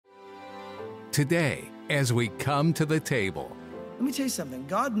today as we come to the table. Let me tell you something.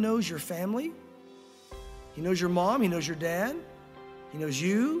 God knows your family. He knows your mom. He knows your dad. He knows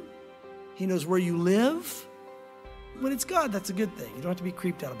you. He knows where you live. When it's God, that's a good thing. You don't have to be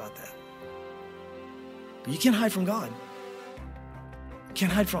creeped out about that. But you can't hide from God. You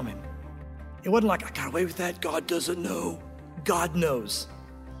can't hide from Him. It wasn't like, I got away with that. God doesn't know. God knows.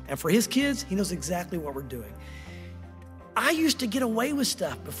 And for His kids, He knows exactly what we're doing. I used to get away with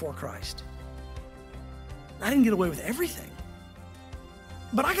stuff before Christ. I didn't get away with everything.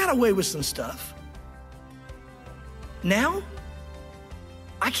 But I got away with some stuff. Now,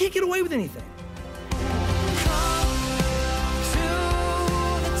 I can't get away with anything.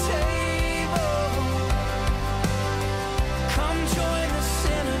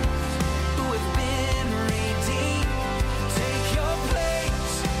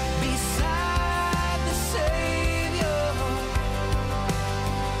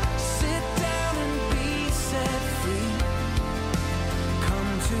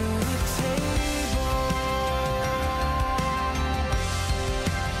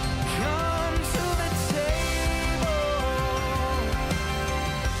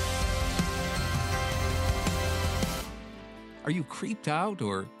 Are you creeped out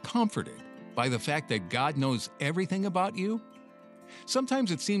or comforted by the fact that God knows everything about you?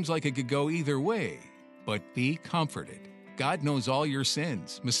 Sometimes it seems like it could go either way, but be comforted. God knows all your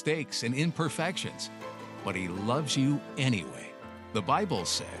sins, mistakes, and imperfections, but He loves you anyway. The Bible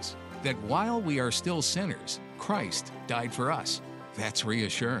says that while we are still sinners, Christ died for us. That's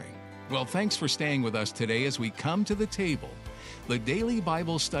reassuring. Well, thanks for staying with us today as we come to the table, the daily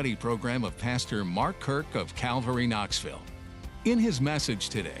Bible study program of Pastor Mark Kirk of Calvary, Knoxville. In his message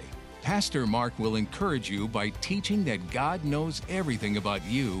today, Pastor Mark will encourage you by teaching that God knows everything about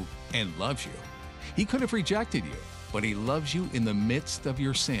you and loves you. He could have rejected you, but He loves you in the midst of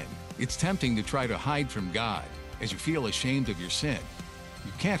your sin. It's tempting to try to hide from God as you feel ashamed of your sin.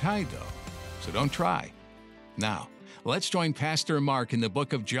 You can't hide, though, so don't try. Now, let's join Pastor Mark in the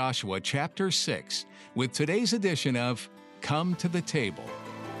book of Joshua, chapter 6, with today's edition of Come to the Table.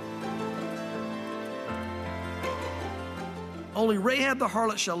 Only Rahab the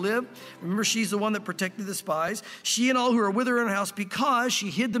harlot shall live. Remember, she's the one that protected the spies. She and all who are with her in her house, because she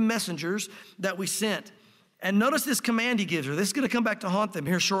hid the messengers that we sent. And notice this command He gives her. This is going to come back to haunt them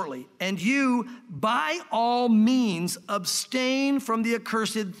here shortly. And you, by all means, abstain from the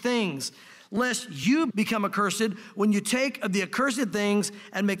accursed things, lest you become accursed when you take of the accursed things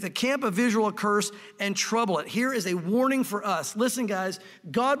and make the camp of Israel a curse and trouble it. Here is a warning for us. Listen, guys,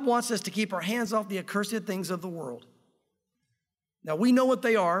 God wants us to keep our hands off the accursed things of the world. Now, we know what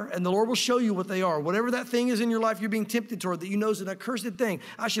they are, and the Lord will show you what they are. Whatever that thing is in your life you're being tempted toward that you know is an accursed thing.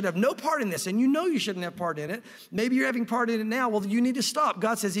 I should have no part in this, and you know you shouldn't have part in it. Maybe you're having part in it now. Well, you need to stop.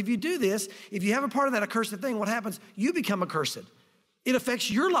 God says if you do this, if you have a part of that accursed thing, what happens? You become accursed. It affects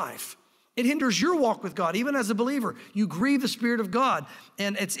your life. It hinders your walk with God. Even as a believer, you grieve the Spirit of God.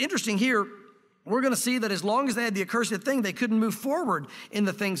 And it's interesting here. We're going to see that as long as they had the accursed thing, they couldn't move forward in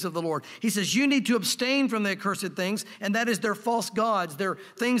the things of the Lord. He says, you need to abstain from the accursed things, and that is their false gods, their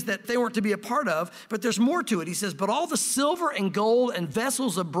things that they weren't to be a part of. But there's more to it. He says, but all the silver and gold and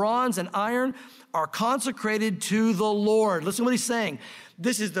vessels of bronze and iron are consecrated to the Lord. Listen to what He's saying.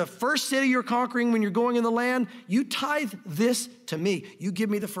 This is the first city you're conquering when you're going in the land. You tithe this to me. You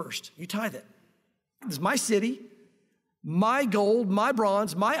give me the first. You tithe it. This is my city. My gold, my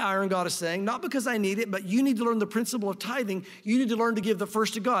bronze, my iron, God is saying, not because I need it, but you need to learn the principle of tithing. You need to learn to give the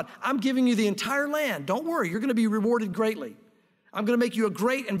first to God. I'm giving you the entire land. Don't worry, you're going to be rewarded greatly. I'm going to make you a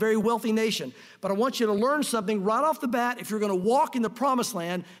great and very wealthy nation. But I want you to learn something right off the bat. If you're going to walk in the promised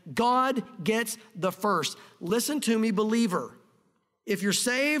land, God gets the first. Listen to me, believer. If you're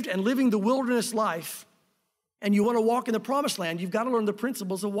saved and living the wilderness life and you want to walk in the promised land, you've got to learn the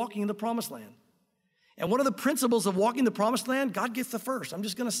principles of walking in the promised land. And one of the principles of walking the promised land, God gets the first. I'm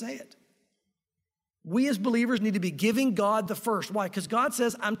just going to say it. We as believers need to be giving God the first. Why? Because God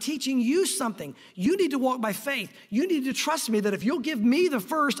says, I'm teaching you something. You need to walk by faith. You need to trust me that if you'll give me the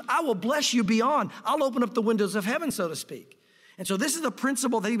first, I will bless you beyond. I'll open up the windows of heaven, so to speak. And so this is the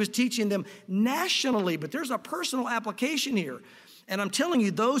principle that He was teaching them nationally, but there's a personal application here. And I'm telling you,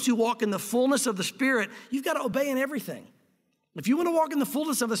 those who walk in the fullness of the Spirit, you've got to obey in everything. If you want to walk in the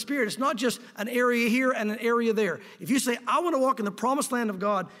fullness of the Spirit, it's not just an area here and an area there. If you say, I want to walk in the promised land of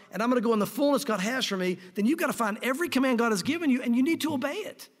God, and I'm going to go in the fullness God has for me, then you've got to find every command God has given you, and you need to obey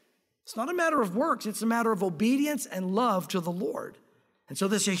it. It's not a matter of works. It's a matter of obedience and love to the Lord. And so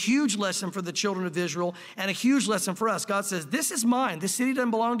this is a huge lesson for the children of Israel and a huge lesson for us. God says, this is mine. This city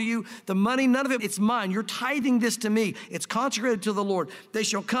doesn't belong to you. The money, none of it, it's mine. You're tithing this to me. It's consecrated to the Lord. They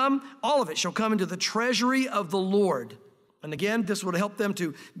shall come, all of it shall come into the treasury of the Lord. And again, this would help them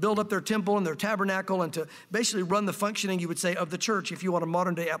to build up their temple and their tabernacle and to basically run the functioning, you would say, of the church if you want a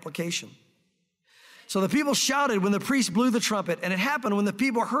modern day application. So the people shouted when the priest blew the trumpet, and it happened when the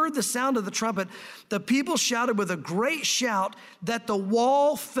people heard the sound of the trumpet, the people shouted with a great shout that the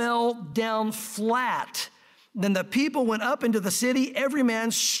wall fell down flat. Then the people went up into the city, every man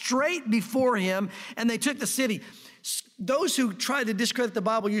straight before him, and they took the city. Those who tried to discredit the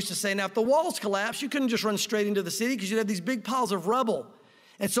Bible used to say, now if the walls collapse, you couldn't just run straight into the city because you'd have these big piles of rubble.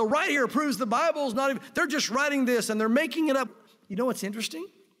 And so right here proves the Bible's not even, they're just writing this and they're making it up. You know what's interesting?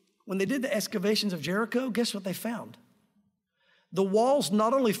 When they did the excavations of Jericho, guess what they found? The walls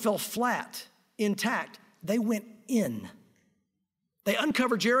not only fell flat, intact, they went in. They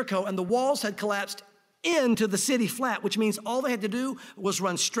uncovered Jericho and the walls had collapsed into the city flat, which means all they had to do was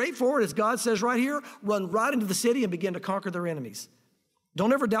run straight forward, as God says right here, run right into the city and begin to conquer their enemies.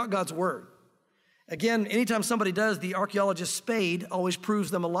 Don't ever doubt God's word. Again, anytime somebody does, the archaeologist Spade always proves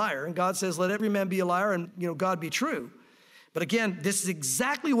them a liar. And God says, let every man be a liar and God be true. But again, this is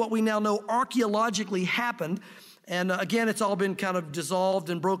exactly what we now know archaeologically happened. And again, it's all been kind of dissolved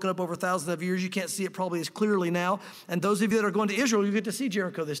and broken up over thousands of years. You can't see it probably as clearly now. And those of you that are going to Israel, you get to see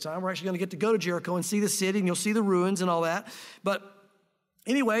Jericho this time. We're actually going to get to go to Jericho and see the city, and you'll see the ruins and all that. But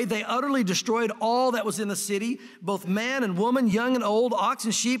anyway, they utterly destroyed all that was in the city, both man and woman, young and old, ox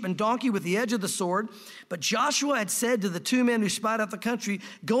and sheep and donkey with the edge of the sword. But Joshua had said to the two men who spied out the country,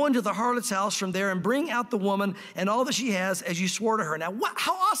 go into the harlot's house from there and bring out the woman and all that she has as you swore to her. Now,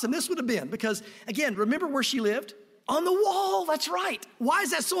 how awesome this would have been, because again, remember where she lived? On the wall, that's right. Why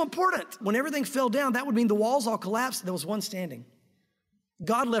is that so important? When everything fell down, that would mean the walls all collapsed and there was one standing.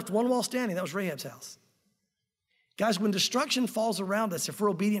 God left one wall standing, that was Rahab's house. Guys, when destruction falls around us, if we're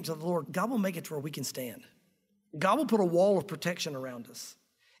obedient to the Lord, God will make it to where we can stand. God will put a wall of protection around us.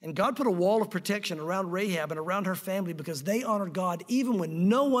 And God put a wall of protection around Rahab and around her family because they honored God even when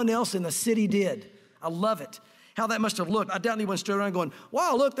no one else in the city did. I love it. How that must have looked. I doubt anyone stood around going,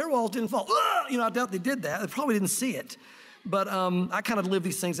 wow, look, their walls didn't fall. I doubt they did that. They probably didn't see it. But I kind of live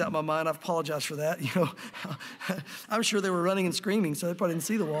these things out in my mind. I apologize for that. I'm sure they were running and screaming, so they probably didn't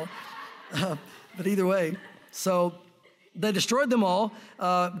see the wall. But either way, so they destroyed them all.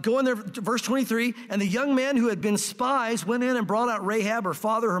 Go in there, verse 23, and the young men who had been spies went in and brought out Rahab, her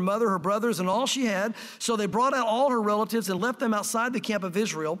father, her mother, her brothers, and all she had. So they brought out all her relatives and left them outside the camp of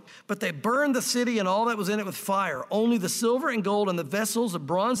Israel. But they burned the city and all that was in it with fire. Only the silver and gold and the vessels of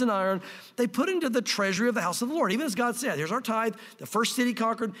bronze and iron they put into the treasury of the house of the Lord. Even as God said, here's our tithe. The first city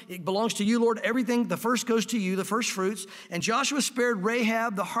conquered, it belongs to you, Lord. Everything, the first goes to you, the first fruits. And Joshua spared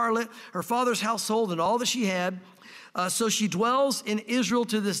Rahab, the harlot, her father's household, and all that she had. So she dwells in Israel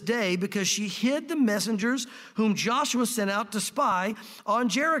to this day because she hid the messengers whom Joshua sent out to spy on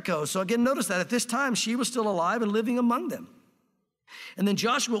Jericho. So again, notice that at this time she was still alive and living among them. And then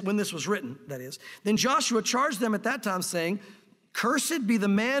Joshua, when this was written, that is, then Joshua charged them at that time saying, cursed be the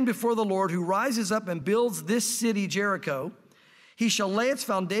man before the Lord who rises up and builds this city Jericho. He shall lay its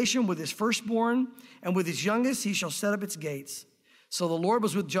foundation with his firstborn, and with his youngest he shall set up its gates. So the Lord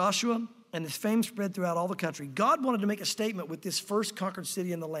was with Joshua, and his fame spread throughout all the country. God wanted to make a statement with this first conquered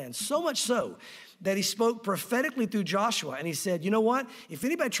city in the land, so much so that he spoke prophetically through Joshua. And he said, you know what? If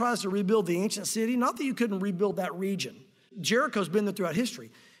anybody tries to rebuild the ancient city, not that you couldn't rebuild that region. Jericho's been there throughout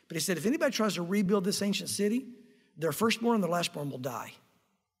history. But he said, if anybody tries to rebuild this ancient city, their firstborn and their lastborn will die.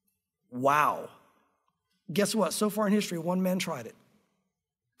 Wow. Guess what? So far in history, one man tried it.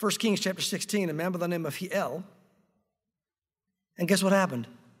 1 Kings chapter 16, a man by the name of Hiel. And guess what happened?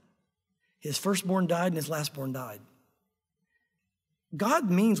 His firstborn died and his lastborn died.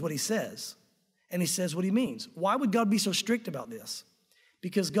 God means what he says, and he says what he means. Why would God be so strict about this?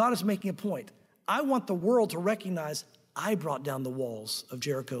 Because God is making a point. I want the world to recognize I brought down the walls of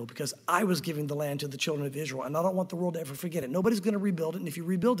Jericho because I was giving the land to the children of Israel, and I don't want the world to ever forget it. Nobody's going to rebuild it, and if you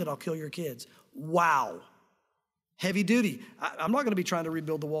rebuild it, I'll kill your kids. Wow. Heavy duty. I'm not going to be trying to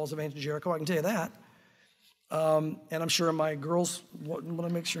rebuild the walls of ancient Jericho, I can tell you that. And I'm sure my girls want to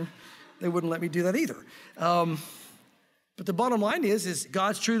make sure they wouldn't let me do that either. But the bottom line is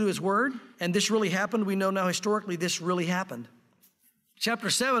God's true to his word, and this really happened. We know now historically this really happened.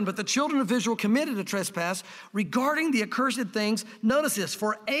 Chapter 7, but the children of Israel committed a trespass regarding the accursed things. Notice this,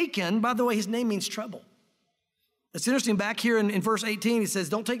 for Achan, by the way, his name means trouble. It's interesting, back here in verse 18, he says,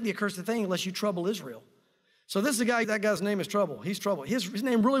 don't take the accursed thing unless you trouble Israel. So this is a guy, that guy's name is Trouble. He's trouble. His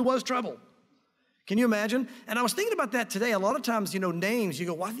name really was Trouble. Can you imagine? And I was thinking about that today. A lot of times, names, you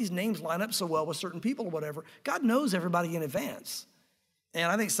go, why do these names line up so well with certain people or whatever? God knows everybody in advance. And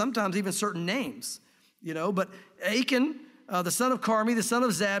I think sometimes even certain names, But Achan, the son of Carmi, the son of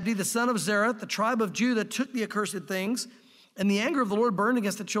Zabdi, the son of Zerah, the tribe of Judah, took the accursed things, and the anger of the Lord burned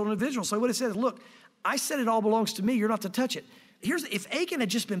against the children of Israel. So what it says, look, I said it all belongs to me. You're not to touch it. If Achan had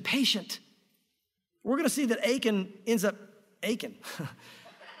just been patient, we're going to see that Achan ends up Achan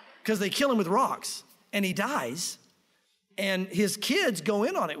because they kill him with rocks and he dies, and his kids go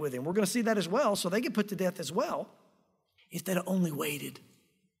in on it with him. We're going to see that as well, so they get put to death as well. If they'd only waited.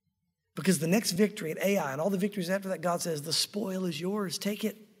 Because the next victory at Ai and all the victories after that, God says, the spoil is yours, take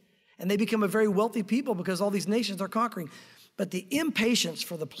it. And they become a very wealthy people because all these nations are conquering. But the impatience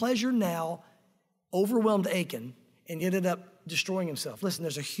for the pleasure now overwhelmed Achan and ended up destroying himself. Listen,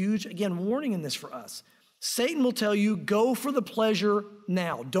 there's a huge, again, warning in this for us. Satan will tell you, go for the pleasure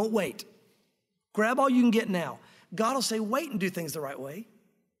now. Don't wait. Grab all you can get now. God will say, wait and do things the right way.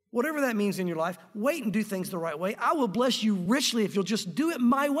 Whatever that means in your life, wait and do things the right way. I will bless you richly if you'll just do it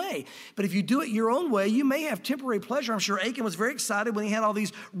my way. But if you do it your own way, you may have temporary pleasure. I'm sure Achan was very excited when he had all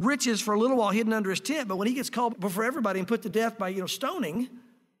these riches for a little while hidden under his tent. But when he gets called before everybody and put to death by, stoning,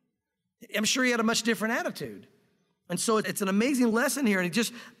 I'm sure he had a much different attitude. And so it's an amazing lesson here.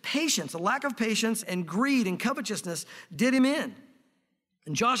 And patience, a lack of patience and greed and covetousness did him in.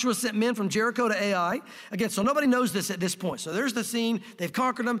 And Joshua sent men from Jericho to Ai. Again, so nobody knows this at this point. So there's the scene. They've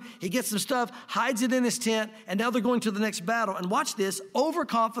conquered them. He gets some stuff, hides it in his tent, and now they're going to the next battle. And watch this,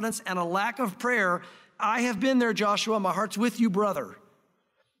 overconfidence and a lack of prayer. I have been there, Joshua. My heart's with you, brother.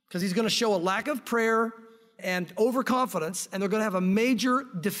 Because he's going to show a lack of prayer and overconfidence, and they're going to have a major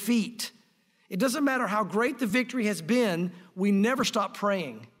defeat. It doesn't matter how great the victory has been, we never stop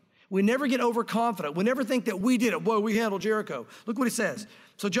praying. We never get overconfident. We never think that we did it. Boy, we handled Jericho. Look what he says.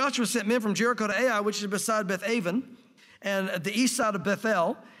 So Joshua sent men from Jericho to Ai, which is beside Beth-aven, and at the east side of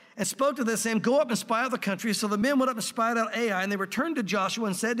Bethel, and spoke to them, saying, go up and spy out the country. So the men went up and spied out Ai, and they returned to Joshua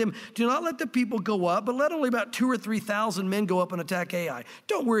and said to him, do not let the people go up, but let only about 2,000 or 3,000 men go up and attack Ai.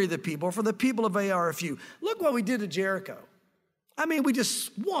 Don't worry the people, for the people of Ai are few. Look what we did to Jericho. We just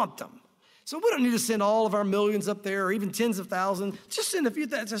swamped them. So we don't need to send all of our millions up there or even tens of thousands. Just send a few.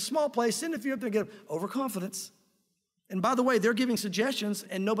 It's a small place. Send a few up there and get them. Overconfidence. And by the way, they're giving suggestions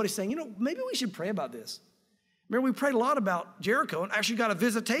and nobody's saying, maybe we should pray about this. Remember, we prayed a lot about Jericho and actually got a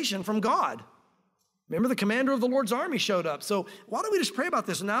visitation from God. Remember, the commander of the Lord's army showed up. So why don't we just pray about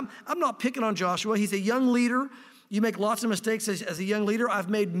this? And now I'm not picking on Joshua. He's a young leader. You make lots of mistakes as a young leader. I've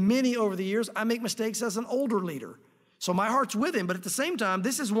made many over the years. I make mistakes as an older leader. So my heart's with him, but at the same time,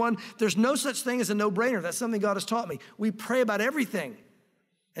 this is one, there's no such thing as a no-brainer. That's something God has taught me. We pray about everything.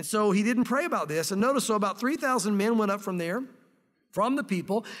 And so he didn't pray about this. And notice, so about 3,000 men went up from there, from the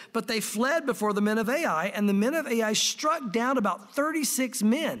people, but they fled before the men of Ai, and the men of Ai struck down about 36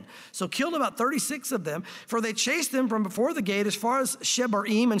 men. So killed about 36 of them, for they chased them from before the gate as far as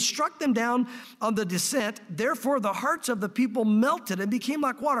Shebarim and struck them down on the descent. Therefore the hearts of the people melted and became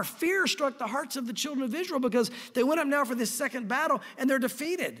like water. Fear struck the hearts of the children of Israel because they went up now for this second battle and they're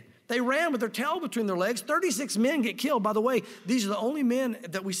defeated. They ran with their tail between their legs. 36 men get killed. By the way, these are the only men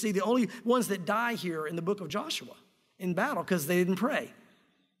that we see, the only ones that die here in the book of Joshua in battle because they didn't pray.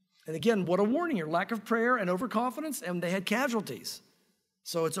 And again, what a warning here, lack of prayer and overconfidence, and they had casualties.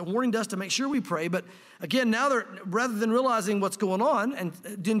 So it's a warning to us to make sure we pray. But again, now rather than realizing what's going on, and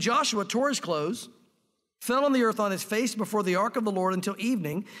then Joshua tore his clothes, fell on the earth on his face before the ark of the Lord until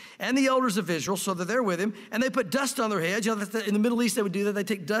evening, and the elders of Israel, so that they're with him, and they put dust on their heads. In the Middle East, they would do that. They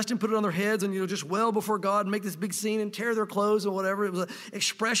take dust and put it on their heads and, just wail before God and make this big scene and tear their clothes and whatever. It was an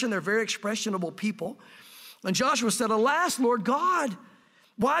expression. They're very expressionable people. And Joshua said, alas, Lord God,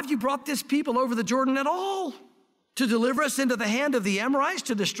 why have you brought this people over the Jordan at all? To deliver us into the hand of the Amorites,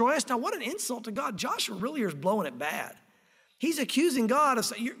 to destroy us? Now, what an insult to God. Joshua really is blowing it bad. He's accusing God of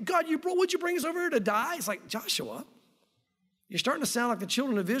saying, God, would you bring us over here to die? It's like, Joshua, you're starting to sound like the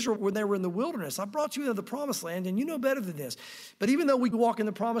children of Israel when they were in the wilderness. I brought you into the promised land, and you know better than this. But even though we walk in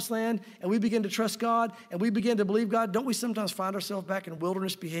the promised land and we begin to trust God and we begin to believe God, don't we sometimes find ourselves back in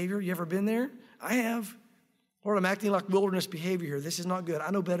wilderness behavior? You ever been there? I have. Lord, I'm acting like wilderness behavior here. This is not good.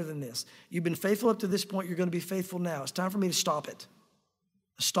 I know better than this. You've been faithful up to this point. You're going to be faithful now. It's time for me to stop it.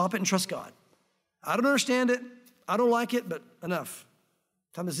 Stop it and trust God. I don't understand it. I don't like it, but enough.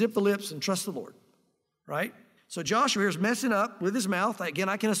 Time to zip the lips and trust the Lord, right? So Joshua here's messing up with his mouth. Again,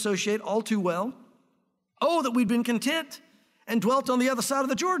 I can associate all too well. Oh, that we'd been content and dwelt on the other side of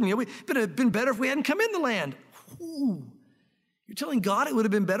the Jordan. It would have been better if we hadn't come in the land. Ooh. You're telling God it would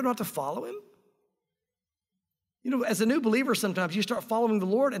have been better not to follow him? As a new believer, sometimes you start following the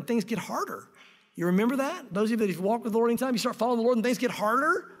Lord and things get harder. You remember that? Those of you that have walked with the Lord anytime, you start following the Lord and things get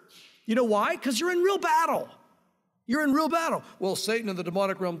harder. You know why? Because you're in real battle. You're in real battle. Well, Satan and the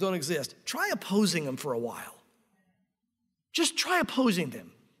demonic realm don't exist. Try opposing them for a while. Just try opposing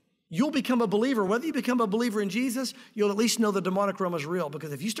them. You'll become a believer. Whether you become a believer in Jesus, you'll at least know the demonic realm is real.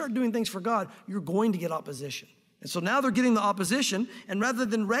 Because if you start doing things for God, you're going to get opposition. And so now they're getting the opposition, and rather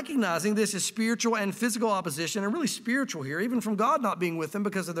than recognizing this as spiritual and physical opposition, and really spiritual here, even from God not being with them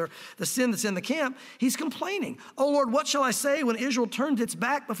because of the sin that's in the camp, he's complaining. Oh Lord, what shall I say when Israel turns its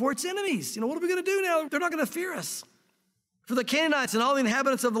back before its enemies? What are we going to do now? They're not going to fear us. For the Canaanites and all the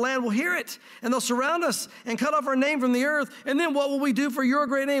inhabitants of the land will hear it, and they'll surround us and cut off our name from the earth. And then what will we do for your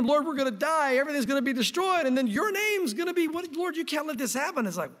great name? Lord, we're going to die. Everything's going to be destroyed. And then your name's going to be, what? Lord, you can't let this happen.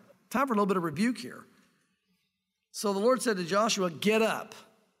 It's like, time for a little bit of rebuke here. So the Lord said to Joshua, get up.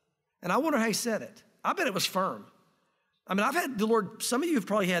 And I wonder how he said it. I bet it was firm. I mean, I've had the Lord, some of you have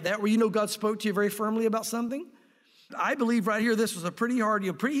probably had that, where God spoke to you very firmly about something. I believe right here, this was a pretty hard,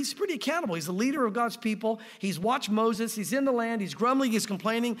 he's pretty accountable. He's the leader of God's people. He's watched Moses. He's in the land. He's grumbling. He's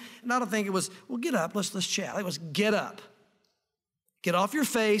complaining. And I don't think it was, well, get up. Let's chat. It was, get up. Get off your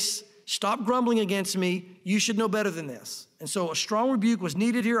face. Stop grumbling against me. You should know better than this. And so a strong rebuke was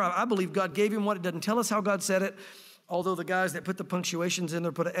needed here. I believe God gave him one. It doesn't tell us how God said it. Although the guys that put the punctuations in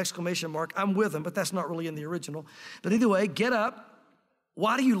there put an exclamation mark. I'm with them, but that's not really in the original. But either way, get up.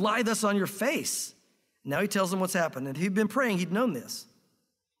 Why do you lie thus on your face? Now he tells them what's happened. And if he'd been praying, he'd known this.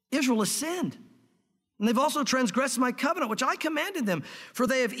 Israel has sinned. And they've also transgressed my covenant, which I commanded them. For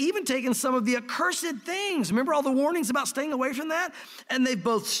they have even taken some of the accursed things. Remember all the warnings about staying away from that? And they've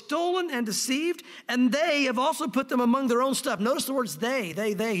both stolen and deceived. And they have also put them among their own stuff. Notice the words they.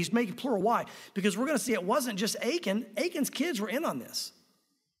 He's making plural. Why? Because we're going to see it wasn't just Achan. Achan's kids were in on this.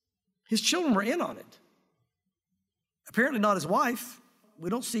 His children were in on it. Apparently not his wife. We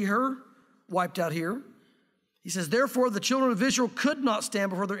don't see her wiped out here. He says, therefore, the children of Israel could not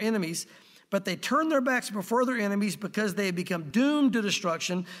stand before their enemies, but they turned their backs before their enemies because they had become doomed to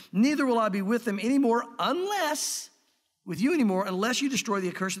destruction. Neither will I be with them anymore unless you destroy the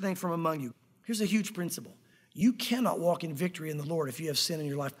accursed thing from among you. Here's a huge principle. You cannot walk in victory in the Lord if you have sin in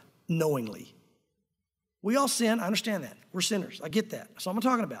your life knowingly. We all sin. I understand that. We're sinners. I get that. That's what I'm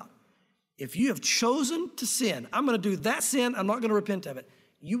talking about. If you have chosen to sin, I'm going to do that sin. I'm not going to repent of it.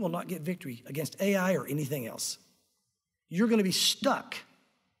 You will not get victory against AI or anything else. You're going to be stuck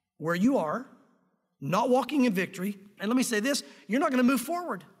where you are, not walking in victory. And let me say this, you're not going to move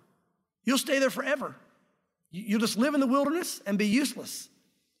forward. You'll stay there forever. You'll just live in the wilderness and be useless.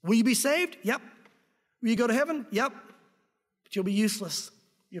 Will you be saved? Yep. Will you go to heaven? Yep. But you'll be useless.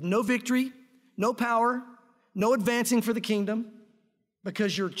 You have no victory, no power, no advancing for the kingdom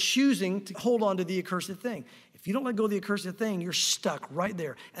because you're choosing to hold on to the accursed thing. If you don't let go of the accursed thing, you're stuck right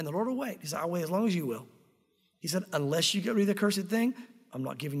there. And the Lord will wait. He said, I'll wait as long as you will. He said, unless you get rid of the accursed thing, I'm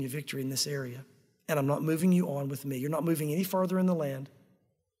not giving you victory in this area. And I'm not moving you on with me. You're not moving any farther in the land.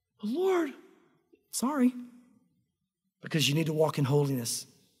 Lord, sorry. Because you need to walk in holiness.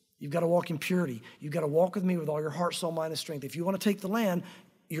 You've got to walk in purity. You've got to walk with me with all your heart, soul, mind, and strength. If you want to take the land,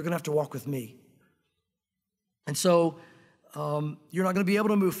 you're going to have to walk with me. And so you're not going to be able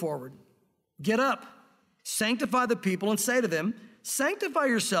to move forward. Get up. Sanctify the people and say to them, sanctify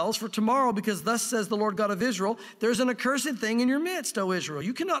yourselves for tomorrow, because thus says the Lord God of Israel, there's an accursed thing in your midst, O Israel.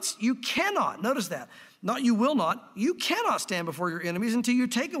 You cannot, notice that, not you will not, you cannot stand before your enemies until you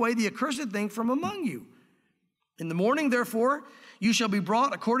take away the accursed thing from among you. In the morning, therefore, you shall be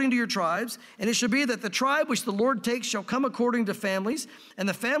brought according to your tribes, and it shall be that the tribe which the Lord takes shall come according to families, and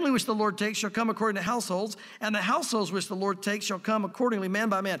the family which the Lord takes shall come according to households, and the households which the Lord takes shall come accordingly, man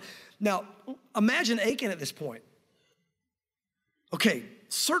by man. Now, imagine Achan at this point. Okay,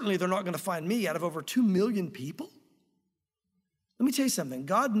 certainly they're not going to find me out of over 2 million people. Let me tell you something.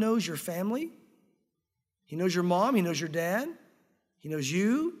 God knows your family. He knows your mom. He knows your dad. He knows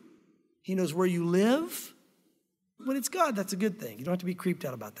you. He knows where you live. When it's God, that's a good thing. You don't have to be creeped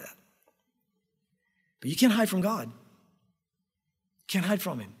out about that. But you can't hide from God. You can't hide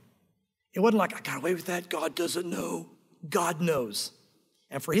from him. It wasn't like, I got away with that. God doesn't know. God knows.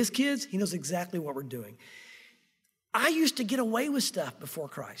 And for his kids, he knows exactly what we're doing. I used to get away with stuff before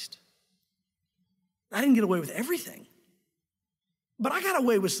Christ. I didn't get away with everything. But I got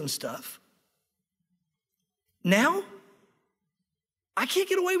away with some stuff. Now, I can't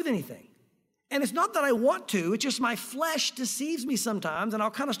get away with anything. And it's not that I want to, it's just my flesh deceives me sometimes, and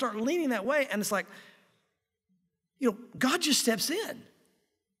I'll kind of start leaning that way, and it's like, God just steps in.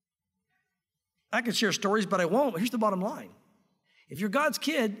 I could share stories, but I won't. Here's the bottom line. If you're God's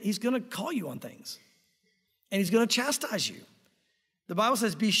kid, he's going to call you on things, and he's going to chastise you. The Bible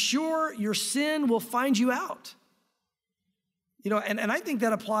says, be sure your sin will find you out. You know, and I think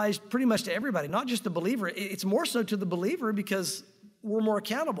that applies pretty much to everybody, not just the believer. It's more so to the believer because we're more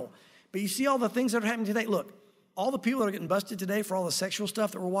accountable. But you see all the things that are happening today. Look, all the people that are getting busted today for all the sexual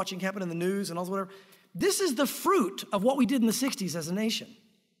stuff that we're watching happen in the news and all whatever, this is the fruit of what we did in the 60s as a nation.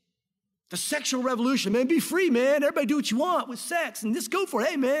 The sexual revolution, man, be free, man. Everybody do what you want with sex and just go for it.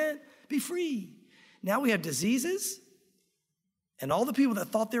 Hey, man, be free. Now we have diseases. And all the people that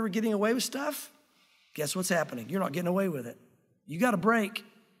thought they were getting away with stuff, guess what's happening? You're not getting away with it. You got a break,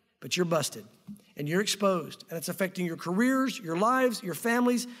 but you're busted and you're exposed. And it's affecting your careers, your lives, your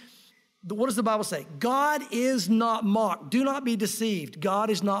families. What does the Bible say? God is not mocked. Do not be deceived. God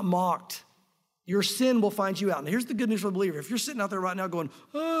is not mocked. Your sin will find you out. And here's the good news for the believer. If you're sitting out there right now going,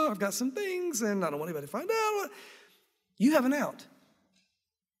 oh, I've got some things and I don't want anybody to find out. You have an out.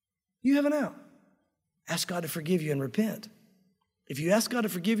 You have an out. Ask God to forgive you and repent. If you ask God to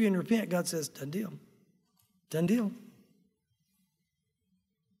forgive you and repent, God says, done deal. Done deal.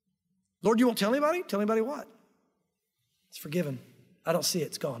 Lord, you won't tell anybody? Tell anybody what? It's forgiven. I don't see it.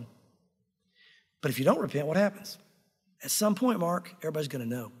 It's gone. But if you don't repent, what happens? At some point, Mark, everybody's going to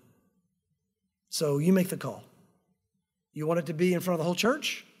know. So you make the call. You want it to be in front of the whole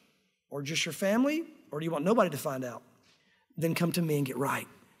church or just your family, or do you want nobody to find out? Then come to me and get right.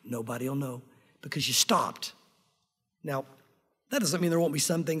 Nobody will know because you stopped. Now, that doesn't mean there won't be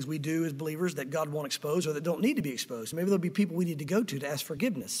some things we do as believers that God won't expose or that don't need to be exposed. Maybe there'll be people we need to go to ask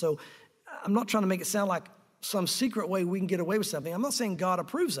forgiveness. So I'm not trying to make it sound like some secret way we can get away with something. I'm not saying God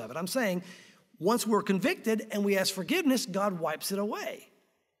approves of it. I'm saying once we're convicted and we ask forgiveness, God wipes it away.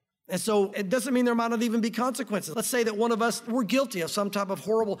 And so it doesn't mean there might not even be consequences. Let's say that one of us, we're guilty of some type of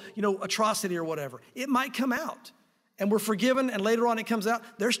horrible, atrocity or whatever. It might come out and we're forgiven and later on it comes out.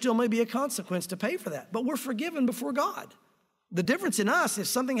 There still may be a consequence to pay for that, but we're forgiven before God. The difference in us, if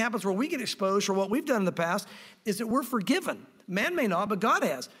something happens where we get exposed for what we've done in the past, is that we're forgiven. Man may not, but God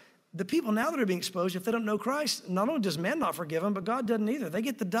has. The people now that are being exposed, if they don't know Christ, not only does man not forgive them, but God doesn't either. They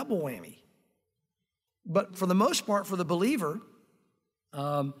get the double whammy. But for the most part, for the believer,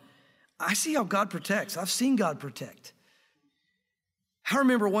 I see how God protects. I've seen God protect. I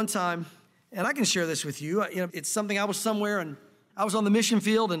remember one time, and I can share this with you. It's something I was somewhere, and I was on the mission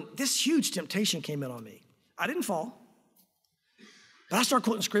field, and this huge temptation came in on me. I didn't fall. But I started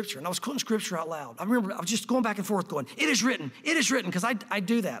quoting scripture, and I was quoting scripture out loud. I remember I was just going back and forth going, it is written, because I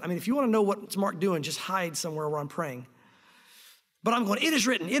do that. I mean, if you want to know what's Mark doing, just hide somewhere where I'm praying. But I'm going, it is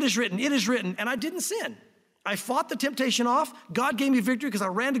written, it is written, it is written, and I didn't sin. I fought the temptation off. God gave me victory because I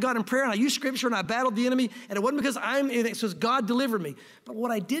ran to God in prayer, and I used scripture, and I battled the enemy, and it wasn't because I'm anything, it was God delivered me. But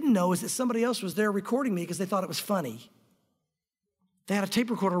what I didn't know is that somebody else was there recording me because they thought it was funny. They had a tape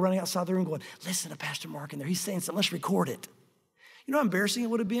recorder running outside the room going, listen to Pastor Mark in there. He's saying something, let's record it. You know how embarrassing it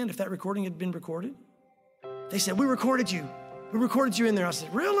would have been if that recording had been recorded? They said, we recorded you. We recorded you in there. I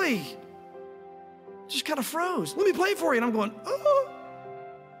said, really? Just kind of froze. Let me play it for you. And I'm going, oh.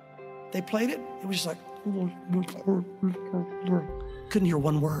 They played it. It was just like, couldn't hear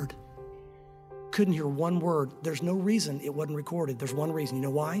one word. Couldn't hear one word. There's no reason it wasn't recorded. There's one reason. You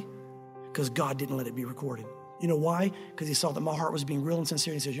know why? Because God didn't let it be recorded. You know why? Because he saw that my heart was being real and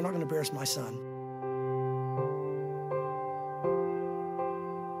sincere. He says, you're not going to embarrass my son.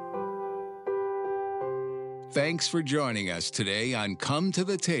 Thanks for joining us today on Come to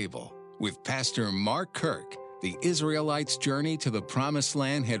the Table with Pastor Mark Kirk. The Israelites' journey to the Promised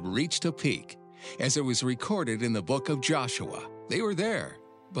Land had reached a peak as it was recorded in the book of Joshua. They were there,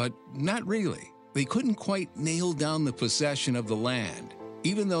 but not really. They couldn't quite nail down the possession of the land.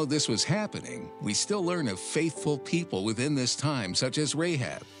 Even though this was happening, we still learn of faithful people within this time, such as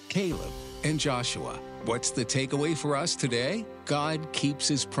Rahab, Caleb, and Joshua. What's the takeaway for us today? God keeps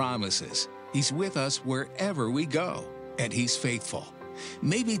his promises. He's with us wherever we go, and he's faithful.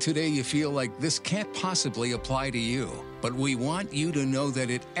 Maybe today you feel like this can't possibly apply to you, but we want you to know that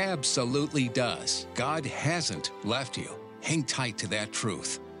it absolutely does. God hasn't left you. Hang tight to that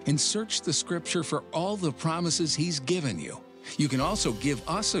truth and search the scripture for all the promises he's given you. You can also give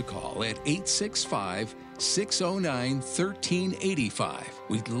us a call at 865-609-1385.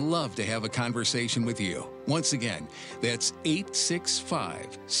 We'd love to have a conversation with you. Once again, that's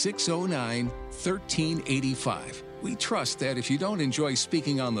 865-609-1385. We trust that if you don't enjoy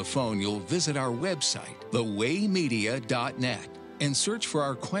speaking on the phone, you'll visit our website, thewaymedia.net, and search for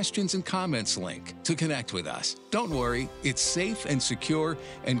our questions and comments link to connect with us. Don't worry, it's safe and secure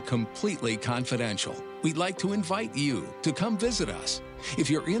and completely confidential. We'd like to invite you to come visit us. If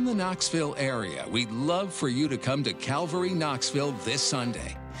you're in the Knoxville area, we'd love for you to come to Calvary, Knoxville this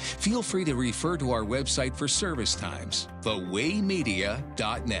Sunday. Feel free to refer to our website for service times,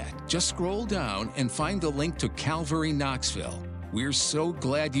 thewaymedia.net. Just scroll down and find the link to Calvary Knoxville. We're so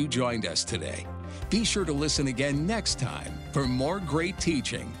glad you joined us today. Be sure to listen again next time for more great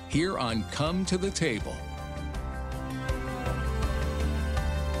teaching here on Come to the Table.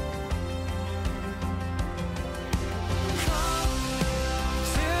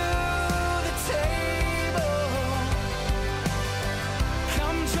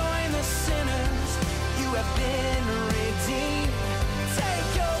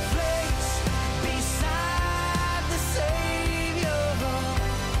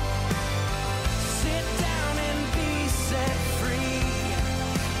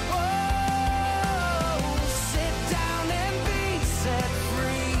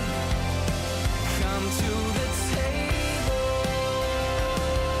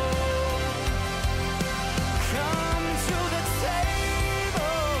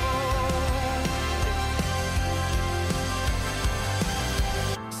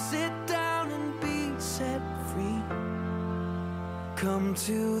 Come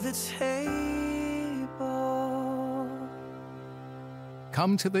to the table.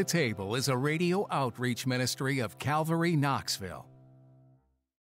 Come to the Table is a radio outreach ministry of Calvary Knoxville.